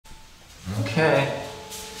Okay.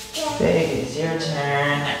 Baby, it's your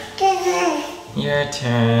turn. Your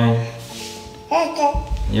turn.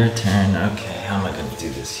 Your turn. Okay, how am I gonna do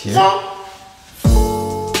this here? There you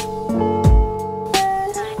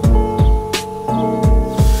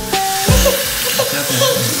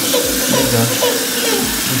go.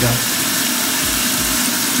 There you go.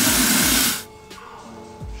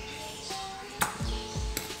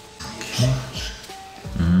 Okay.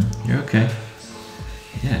 You're okay.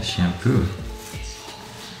 Yeah, shampoo.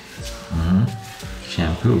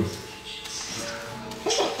 Shampoo.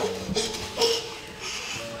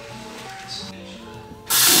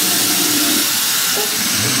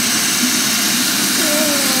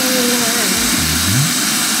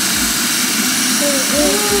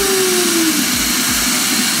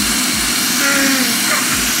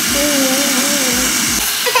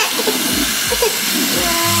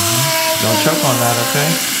 Don't choke on that, okay?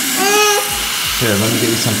 Here, let me give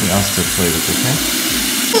you something else to play with, okay?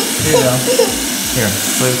 Here you go. Here,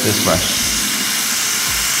 play with this brush.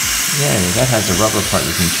 Yay, that has a rubber part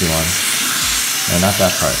you can chew on. No, not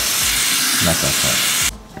that part. Not that part.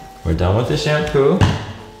 We're done with the shampoo.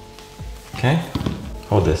 Okay?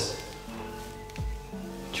 Hold this.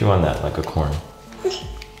 Chew on that like a corn.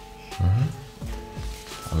 I'm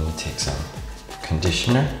gonna take some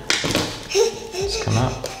conditioner. Just come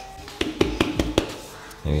out.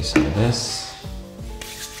 Maybe some of this.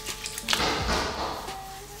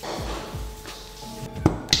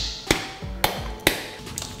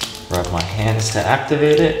 Rub my hands to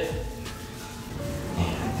activate it.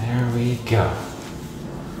 And there we go.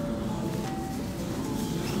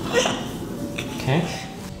 Okay,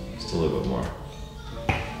 just a little bit more.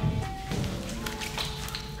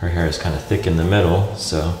 Her hair is kind of thick in the middle,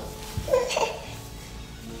 so.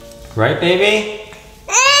 Right, baby?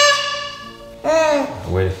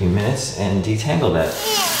 Wait a few minutes and detangle that.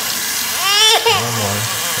 One more.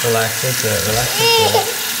 Relax into it, relax into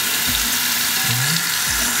it.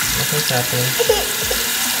 Nothing's happening.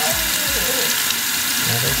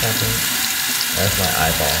 Nothing's happening. There's my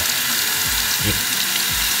eyeball.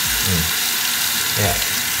 Yeah.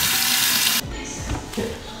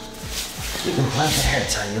 Here. You can plant the hair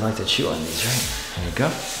tie. You like to chew on these, right? There you go.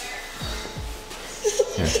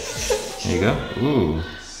 Here. There you go. Ooh.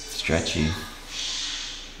 Stretchy.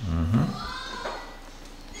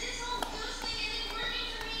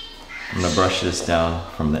 I'm gonna brush this down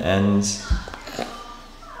from the ends.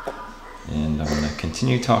 And I'm gonna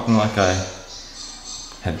continue talking like I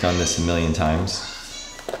have done this a million times.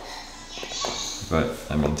 But,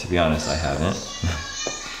 I mean, to be honest, I haven't.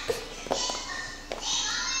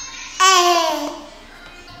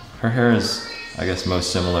 Her hair is, I guess,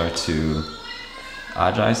 most similar to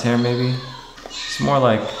Ajei's hair, maybe. It's more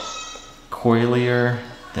like coilier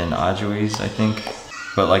than Ajoui's, I think.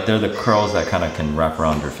 But like, they're the curls that kind of can wrap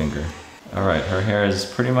around her finger. All right, her hair is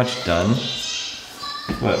pretty much done.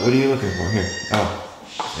 What are you looking for here? Oh,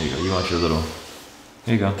 there you go. You want your little,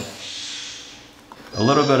 here you go. A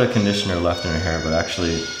little bit of conditioner left in her hair, but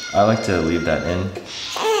actually, I like to leave that in.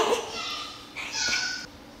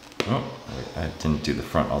 Oh, I didn't do the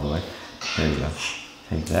front all the way. There you go.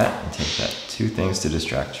 Take that and take that. Two things to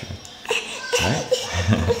distract you. All right?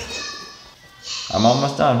 I'm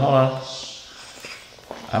almost done. Hold on.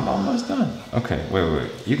 I'm almost done. Okay,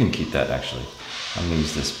 wait. You can keep that, actually. I'm gonna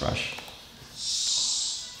use this brush.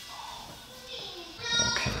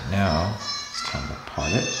 Okay, now it's time to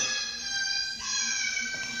part it.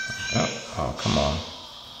 Oh, come on.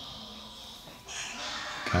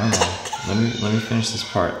 Come on. Let me finish this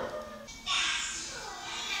part.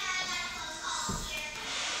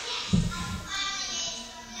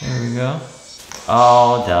 There we go.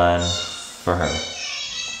 All done for her.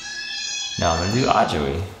 Now I'm gonna do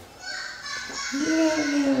Ajoui.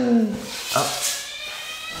 Yeah. Up.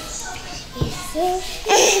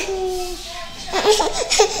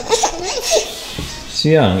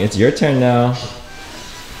 Young, it's your turn now.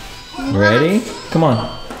 Ready? Come on.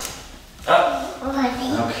 Up.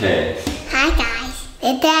 Okay. Hi guys.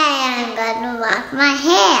 Today I'm gonna wash my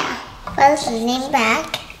hair. First lean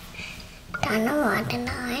back. Turn the water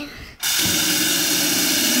on.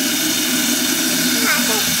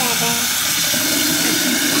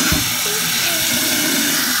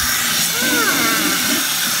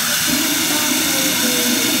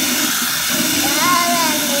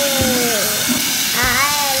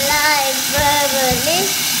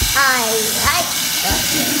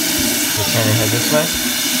 Turn your head this way.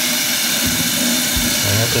 Turn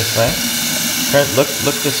your head this way. Turn,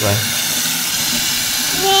 look this way.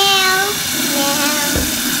 Meow.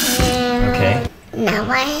 Okay. Now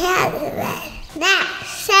my hair is red. Now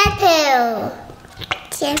shampoo.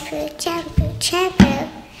 Shampoo, shampoo, shampoo.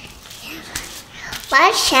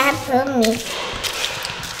 What shampoo mean?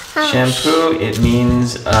 Shampoo, it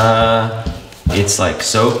means, it's like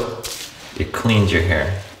soap. It cleans your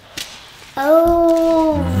hair.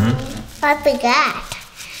 Oh, I forgot.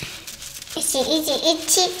 Itchy, itchy,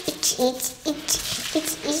 itchy, itchy, itchy,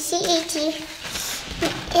 itchy, itchy, itchy.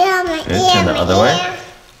 Yeah, my Good, ear, turn the my other way. ear.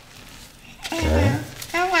 Okay.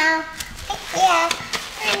 I know. Yeah,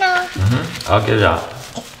 I know. I'll get it out.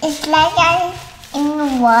 It's like I'm in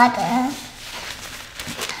the water.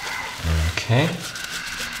 Okay.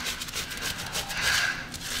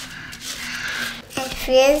 It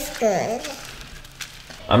feels good.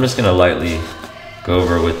 I'm just gonna lightly go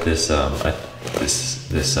over with this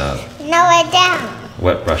this No, way down.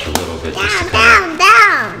 wet brush a little bit, just to Down,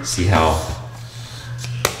 down, see how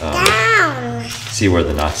down. see where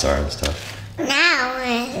the knots are and stuff. Now,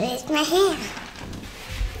 where's my hair?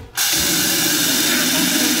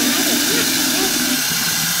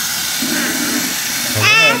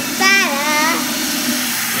 That's better.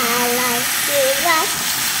 I like to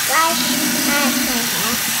wash my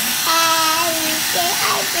hair. Everything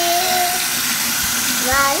I do.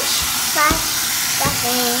 Wash my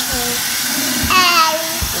hair.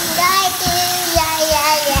 Everything I do, yeah,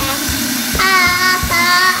 yeah, yeah. Papa,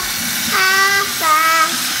 Papa.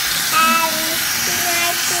 Everything I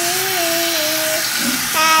do.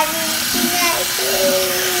 Everything I do.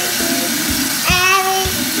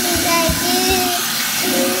 Everything I do.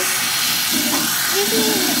 This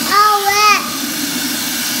is all wet.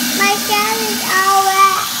 My shirt is all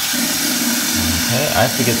wet. Okay, I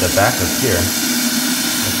have to get the back up here.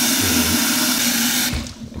 Let's see.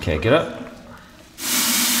 Okay, get up.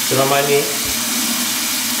 Sit on my knee.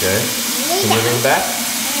 Good. Can you lean back?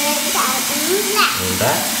 Lean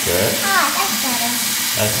back. Good. Oh, that's better.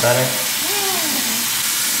 That's better.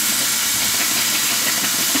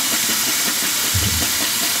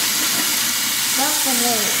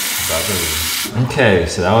 Bubbly. Okay,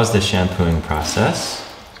 so that was the shampooing process.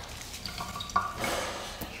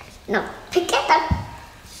 No, pick it up.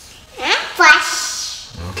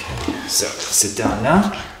 Wash. Okay, so sit down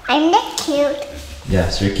now. I'm not cute.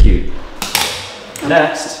 Yes, you're cute.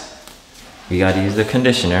 Next, we gotta use the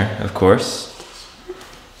conditioner, of course.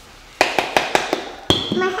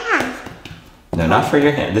 My hand. No, not for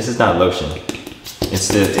your hand. This is not lotion.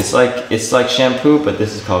 It's like shampoo, but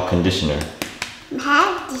this is called conditioner. My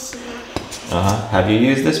hand is Have you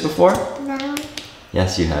used this before? no,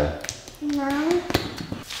 Yes, you have. no.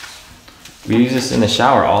 We use this in the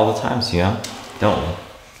shower all the time, Sia, don't we?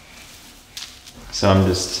 So I'm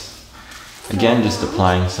just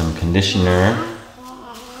applying some conditioner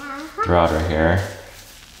throughout her hair.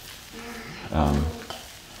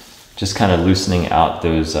 Just kind of loosening out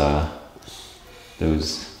those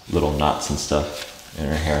little knots and stuff in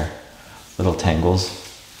her hair, little tangles.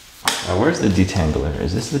 Where's the detangler?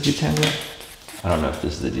 Is this the detangler? I don't know if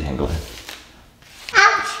this is the detangler.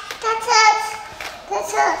 Ouch! That hurts. That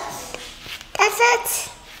hurts. That hurts.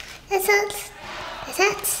 That hurts. That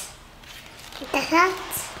hurts. That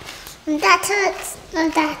hurts. That hurts. No,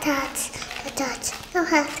 that hurts. That hurts. No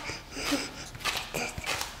hurt.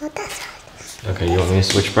 No, that hurts. Okay, you want me to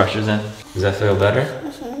switch brushes then? Does that feel better?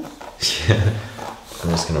 Yeah. I'm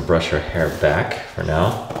just gonna brush her hair back for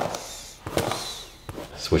now.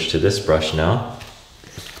 Switch to this brush now.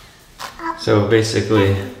 So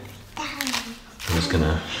basically, I'm just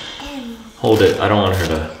gonna hold it. I don't want her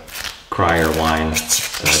to cry or whine,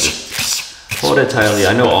 so I just hold it tightly.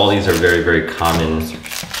 I know all these are very, very common,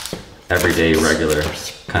 everyday, regular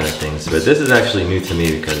kind of things, but this is actually new to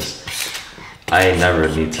me because I never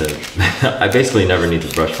need to, I basically never need to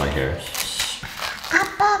brush my hair.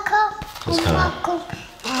 Just kind of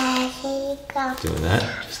doing that,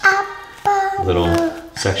 just little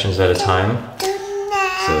sections at a time,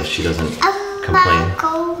 so she doesn't complain,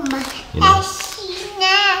 you know.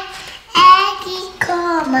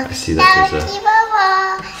 I see that there's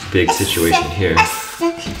a big situation here.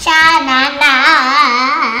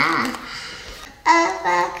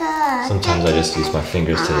 Sometimes I just use my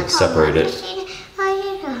fingers to separate it.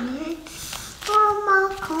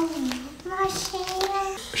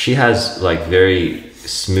 She has like very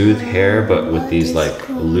smooth hair, but with these like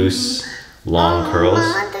loose, long curls.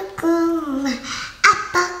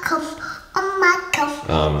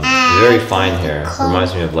 Very fine hair.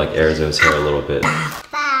 Reminds me of like Arazo's hair a little bit.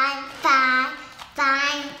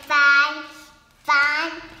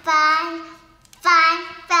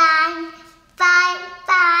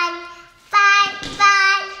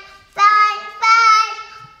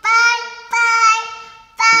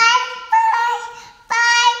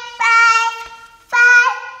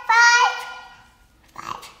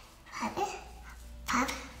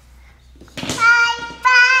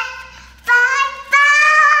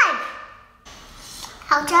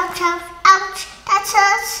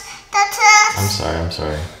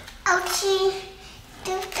 sorry. Ouchie.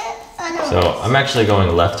 Do the other So one. I'm actually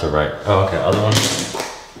going left to right. Oh, okay, other one.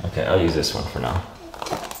 Okay, I'll use this one for now.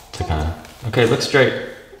 To kind of. Okay, look straight.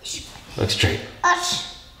 Look straight. Ouch.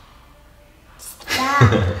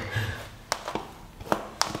 Stop.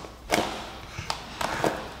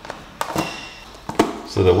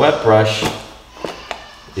 So the wet brush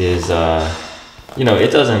is, you know, it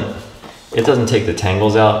doesn't take the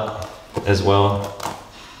tangles out as well,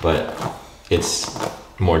 but it's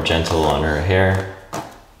more gentle on her hair.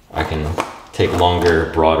 I can take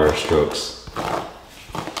longer, broader strokes.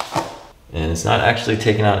 And it's not actually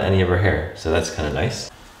taking out any of her hair, so that's kind of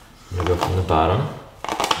nice. I'm gonna go from the bottom.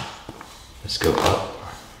 Let's go up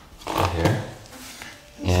the hair.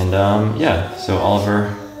 And yeah, so all of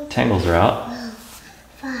her tangles are out.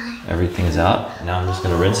 Everything is out. Now I'm just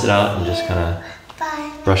gonna rinse it out and just kind of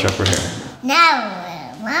brush up her hair. Now,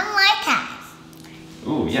 one more time.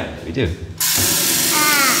 Ooh, yeah, we do.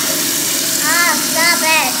 Stop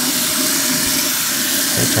it.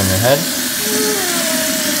 Okay, turn your head.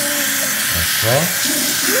 This way.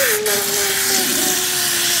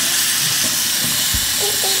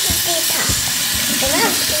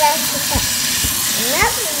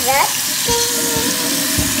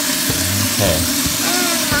 Okay.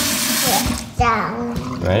 Down.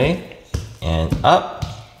 Ready? And up.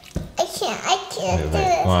 I can't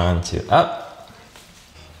Wait, 1, 2, up.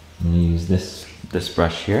 I'm gonna use this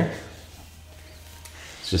brush here.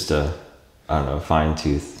 It's just a, I don't know, fine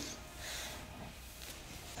tooth.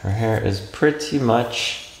 Her hair is pretty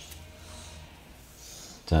much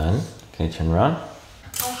done. Okay, turn around.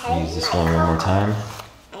 Use this one more time.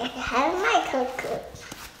 I have my cocoa.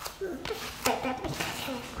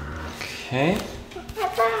 Okay.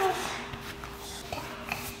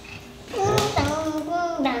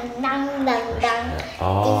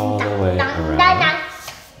 All the way around.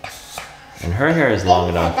 And her hair is long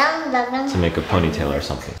enough to make a ponytail or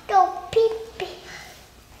something.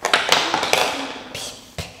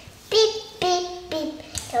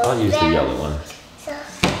 I'll use the yellow one.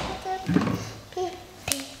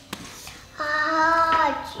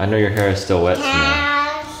 I know your hair is still wet,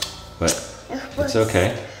 Samantha, but it's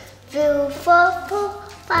okay. Your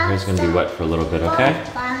hair's gonna be wet for a little bit, okay?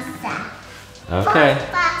 Okay.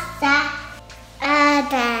 That's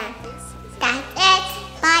it.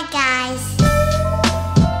 Bye, guys.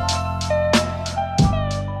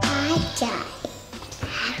 Hi, guys.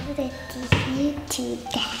 How did you do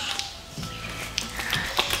that?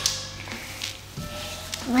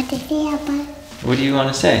 What did you happen? What do you want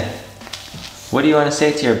to say? What do you want to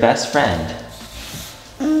say to your best friend?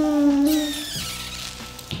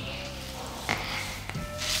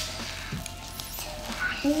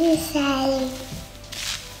 You say